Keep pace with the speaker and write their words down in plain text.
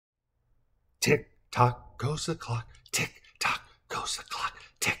Tick tock goes the clock. Tick tock goes the clock.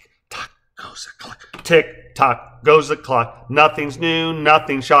 Tick tock goes the clock. Tick tock goes the clock. Nothing's new,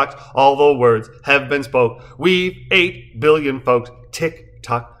 nothing shocks. All the words have been spoke. We've 8 billion folks. Tick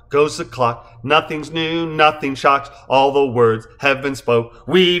tock goes the clock. Nothing's new, nothing shocks. All the words have been spoke.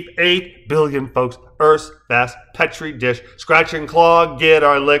 We've 8 billion folks. Earth's vast petri dish. Scratch and claw, get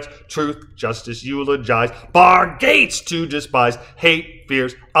our licks. Truth, justice, eulogize. Bar gates to despise. Hate,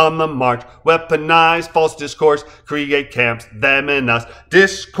 fears on the march. Weaponize false discourse. Create camps, them and us.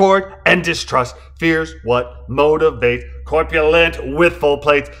 Discord and distrust. Fears what motivates. Corpulent with full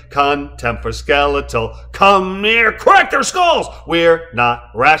plates. Contempt for skeletal. Come near, crack their skulls. We're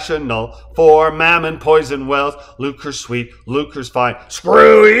not rational. For mammon, poison wells. Lucre's sweet, lucre's fine.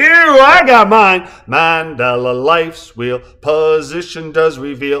 Screw you, I got mine. Mandela life's wheel. Position does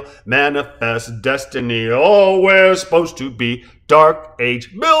reveal. Manifest destiny. All we're supposed to be. Dark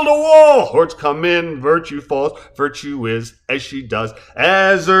age, build a wall. Hordes come in, virtue falls. Virtue is as she does.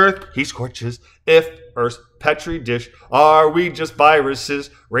 As earth he scorches. If Earth's petri dish, are we just viruses?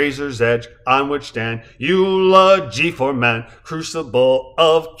 Razor's edge on which stand eulogy for man. Crucible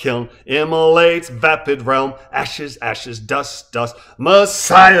of kiln, immolates vapid realm. Ashes, ashes, dust, dust.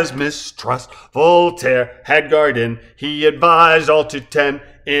 Messiah's mistrust. Voltaire had guard in. He advised all to tend.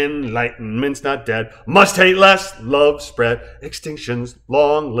 Enlightenment's not dead. Must hate less, love spread. Extinction's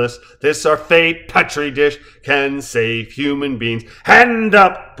long list. This our fate, petri dish can save human beings. Hand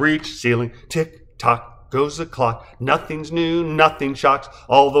up, breach ceiling. Tick tock goes the clock. Nothing's new, nothing shocks.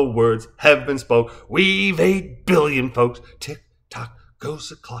 All the words have been spoke. We've 8 billion folks. Tick tock goes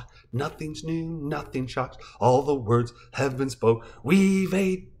the clock. Nothing's new, nothing shocks. All the words have been spoke. We've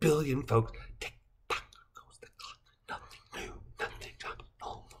 8 billion folks. Tick tock goes the clock. Nothing new, nothing shocks.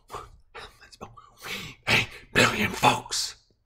 All the words have been spoke. We've 8 billion folks.